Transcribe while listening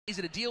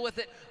easy to deal with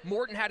it.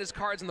 Morton had his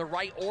cards in the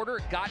right order,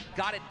 got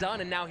it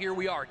done, and now here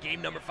we are, game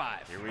number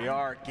 5. Here we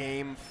are,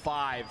 game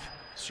 5.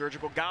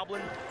 Surgical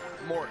Goblin,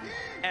 Morton,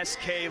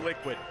 SK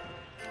Liquid.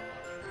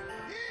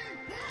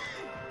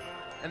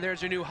 And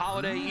there's your new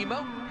holiday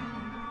emo.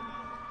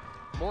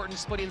 Morton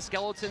splitting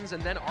skeletons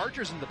and then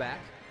archers in the back.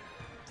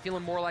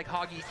 Feeling more like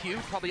Hoggy Q.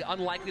 Probably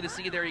unlikely to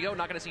see. There you go.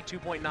 Not going to see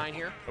 2.9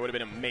 here. It would have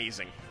been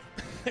amazing.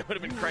 It would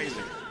have been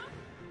crazy.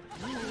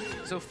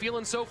 So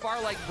feeling so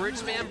far like bridge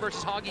spam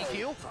versus Hoggy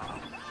Q.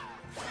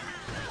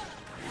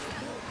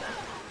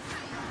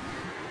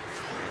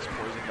 Nice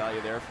poison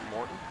value there from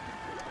Morton.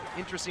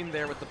 Interesting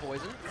there with the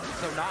poison.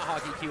 So not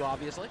Hoggy Q,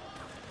 obviously.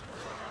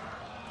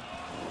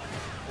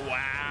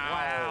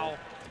 Wow.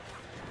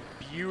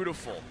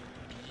 Beautiful.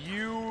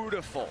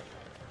 Beautiful.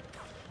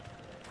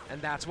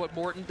 And that's what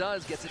Morton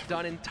does, gets it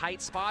done in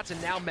tight spots, and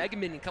now Mega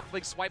Minion, a couple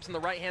big swipes on the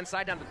right-hand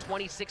side, down to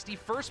 20-60,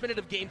 first minute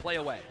of gameplay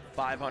away.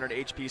 500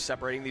 HP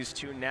separating these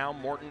two now.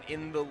 Morton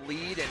in the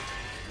lead and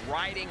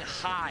riding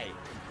high.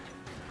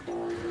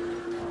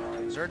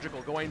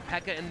 Surgical going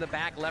P.E.K.K.A in the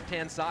back,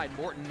 left-hand side.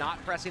 Morton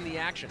not pressing the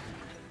action.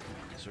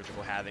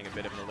 Surgical having a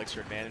bit of an elixir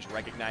advantage,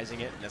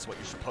 recognizing it, and that's what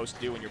you're supposed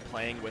to do when you're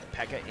playing with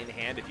P.E.K.K.A in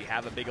hand. If you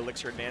have a big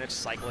elixir advantage,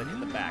 cycle it in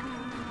the back.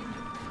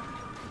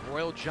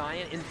 Royal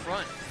Giant in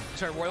front.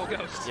 Sorry, Royal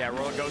Ghost. Yeah,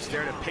 Royal Ghost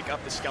there to pick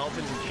up the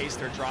skeletons in case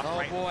they're dropped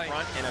in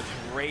front, and a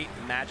great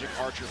magic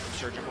archer from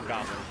Surgical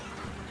Goblin.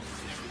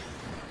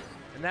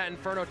 And that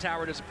Inferno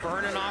Tower just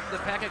burning off the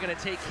P.E.K.K.A, going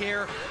to take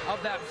care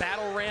of that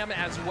Battle Ram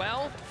as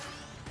well.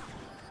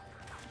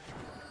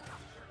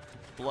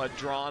 Blood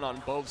drawn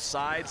on both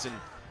sides, and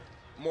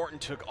Morton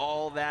took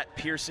all that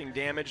piercing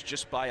damage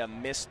just by a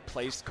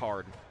misplaced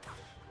card.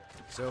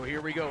 So here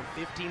we go,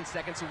 15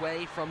 seconds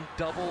away from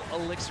double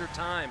elixir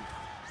time.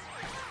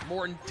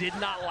 Morton did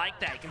not like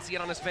that. You can see it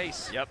on his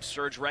face. Yep,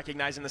 Surge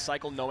recognizing the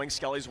cycle, knowing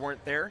Skellies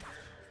weren't there.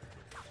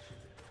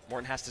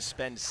 Morton has to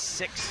spend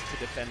 6 to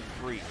defend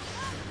 3.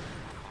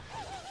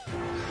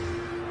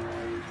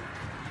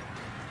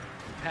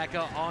 P.E.K.K.A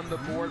on the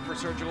board for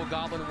Surgical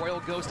Goblin. Royal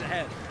Ghost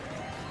ahead.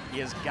 He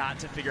has got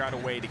to figure out a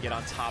way to get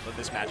on top of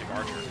this magic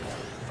archer.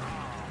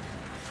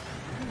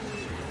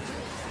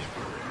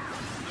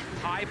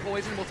 High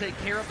poison will take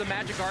care of the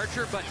magic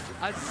archer, but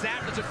a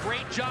zap does a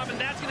great job,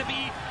 and that's going to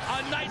be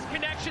a nice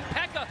connection.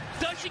 P.E.K.K.A,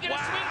 does she get a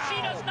swing?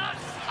 She does not.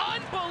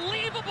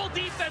 Unbelievable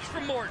defense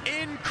from Morton.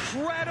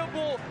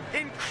 Incredible,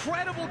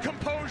 incredible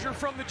composure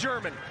from the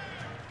German.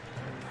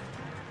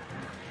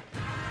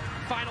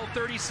 Final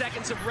 30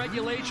 seconds of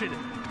regulation.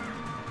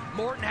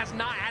 Morton has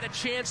not had a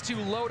chance to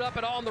load up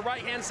at all on the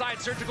right-hand side.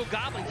 Surgical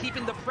Goblin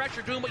keeping the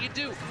pressure, doing what you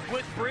do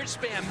with bridge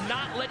spam,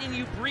 not letting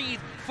you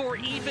breathe for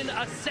even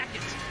a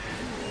second.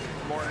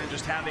 Morton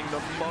just having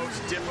the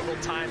most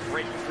difficult time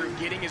breaking through,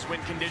 getting his win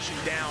condition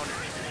down.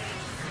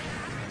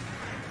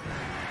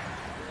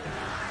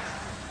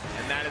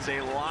 And that is a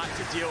lot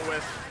to deal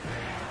with.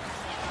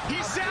 He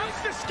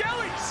zaps the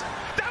Skellies!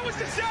 That was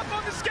the zap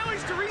on the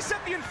Skellies to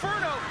reset the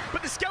Inferno,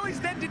 but the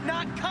Skellies then did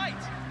not kite.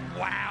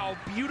 Wow,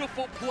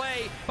 beautiful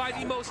play by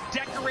the most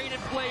decorated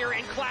player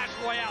in Clash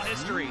Royale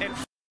history. And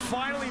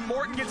finally,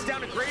 Morton gets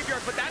down to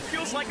Graveyard, but that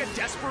feels like a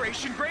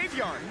desperation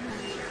Graveyard.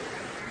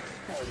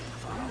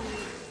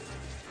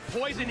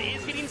 Poison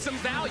is getting some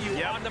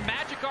value on the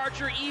Magic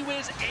Archer,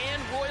 E-Wiz,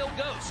 and Royal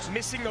Ghost.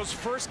 Missing those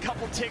first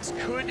couple ticks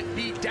could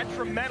be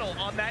detrimental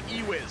on that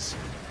E-Wiz.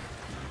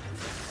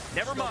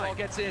 Never mind. Snowball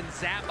gets in,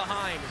 zap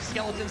behind,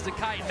 skeletons to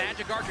kite,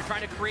 Magic Archer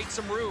trying to create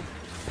some room.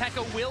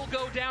 P.E.K.K.A will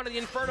go down in the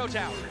Inferno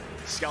Tower.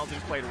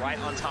 Skeletons played right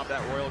on top of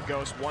that Royal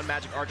Ghost. One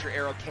Magic Archer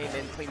arrow came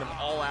in, cleaned them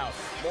all out.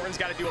 Morton's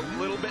got to do a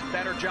little bit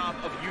better job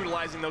of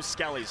utilizing those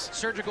Skellies.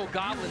 Surgical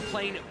Goblin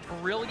playing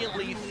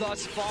brilliantly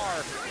thus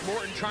far.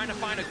 Morton trying to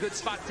find a good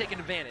spot to take an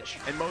advantage.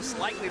 And most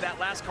likely that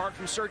last card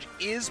from Surge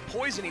is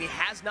poison, and he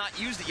has not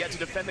used it yet to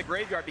defend the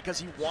Graveyard because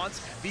he wants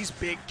these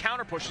big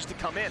counter pushes to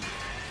come in.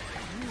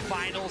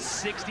 Final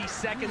 60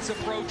 seconds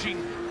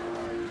approaching.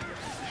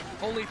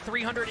 Only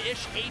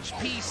 300-ish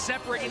HP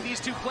separating these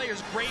two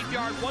players.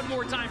 Graveyard one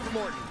more time for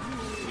Morton.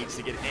 Needs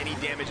to get any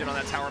damage in on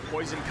that tower.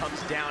 Poison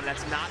comes down.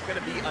 That's not going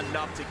to be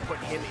enough to put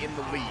him in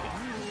the lead.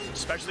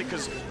 Especially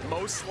because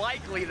most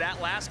likely that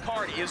last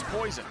card is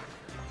poison.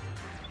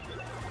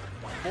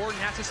 Morton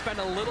has to spend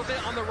a little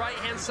bit on the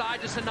right-hand side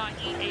just to not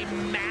eat a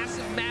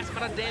massive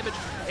amount of damage.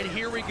 And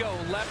here we go,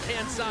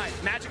 left-hand side.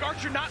 Magic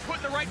Archer not put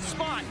in the right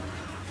spot.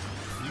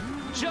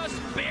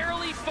 Just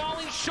barely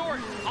falling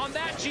short on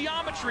that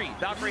geometry.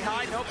 Valkyrie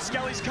high, nope,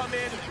 Skellies come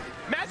in.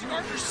 Magic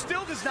Archer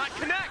still does not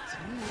connect.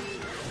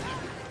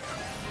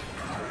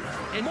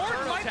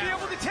 Morton might be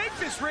able to take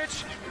this,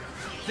 Rich.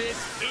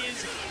 This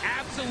is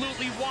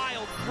absolutely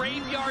wild.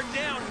 Graveyard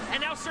down,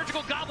 and now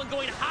Surgical Goblin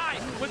going high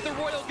with the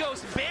Royal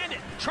Ghost. Bandit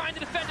trying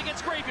to defend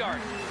against Graveyard.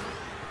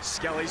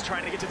 Skellies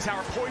trying to get to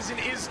tower. Poison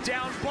is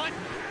down, but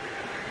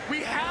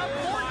we have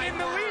Morton in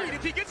the lead.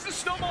 If he gets the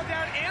snowball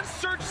down and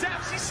Surge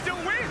zaps, he still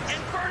wins.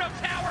 Inferno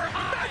Tower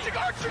high. Magic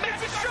Archer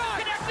gets a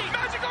shot. Connecting.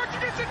 Magic Archer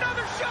gets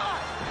another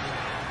shot.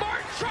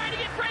 Morton trying to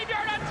get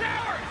Graveyard on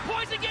tower.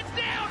 Poison gets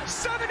down.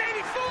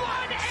 784.